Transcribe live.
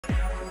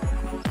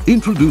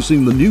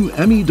Introducing the new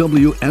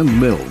MEW end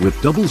mill with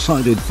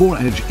double-sided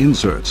 4-edge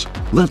inserts.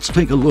 Let's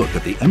take a look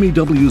at the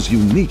MEW's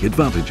unique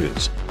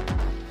advantages.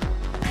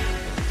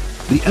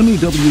 The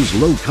MEW's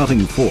low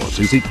cutting force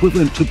is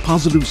equivalent to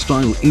positive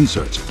style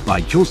inserts by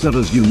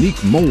Kyocera's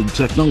unique mold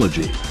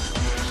technology.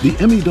 The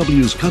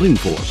MEW's cutting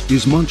force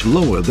is much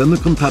lower than the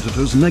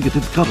competitor's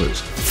negative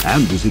cutters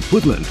and is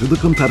equivalent to the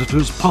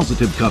competitor's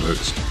positive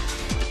cutters.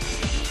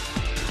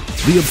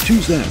 The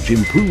obtuse edge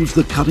improves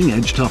the cutting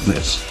edge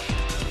toughness.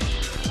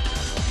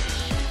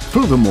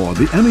 Furthermore,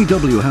 the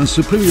MEW has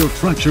superior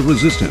fracture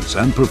resistance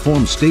and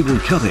performs stable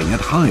cutting at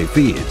high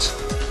feeds.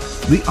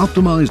 The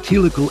optimized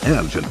helical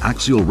edge and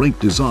axial rake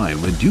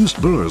design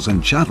reduced burrs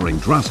and chattering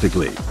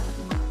drastically.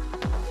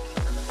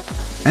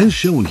 As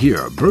shown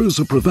here, burrs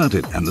are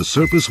prevented and the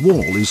surface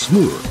wall is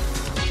smooth.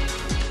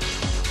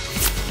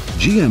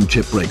 GM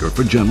chip breaker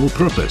for general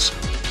purpose,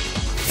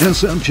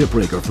 SM chip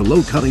breaker for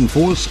low cutting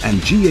force, and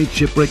GH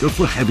chip breaker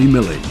for heavy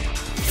milling.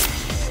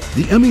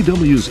 The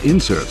MEW's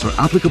inserts are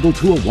applicable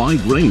to a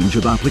wide range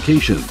of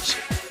applications.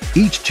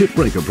 Each chip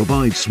breaker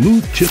provides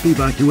smooth chip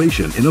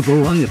evacuation in a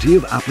variety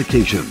of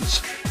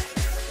applications.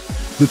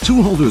 The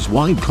two-holder's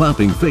wide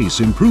clamping face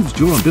improves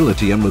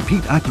durability and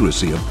repeat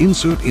accuracy of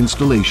insert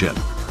installation.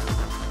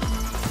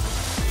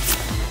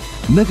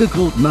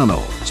 MEGACOAT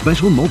Nano,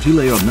 special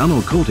multi-layer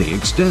nano coating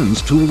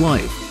extends tool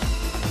life.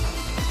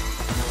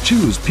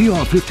 Choose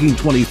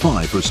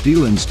PR1525 for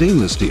steel and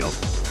stainless steel,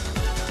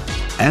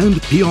 and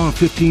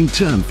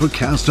PR1510 for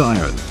cast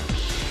iron.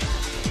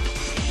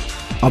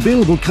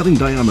 Available cutting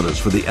diameters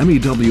for the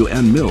MEW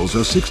end mills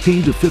are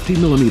 16 to 50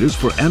 millimeters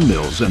for end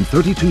mills and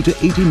 32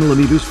 to 80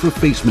 millimeters for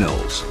face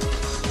mills.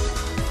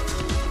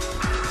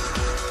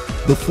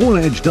 The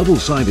 4-edge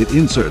double-sided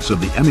inserts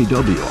of the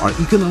MEW are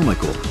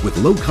economical with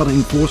low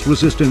cutting force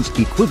resistance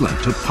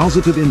equivalent to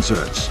positive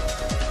inserts.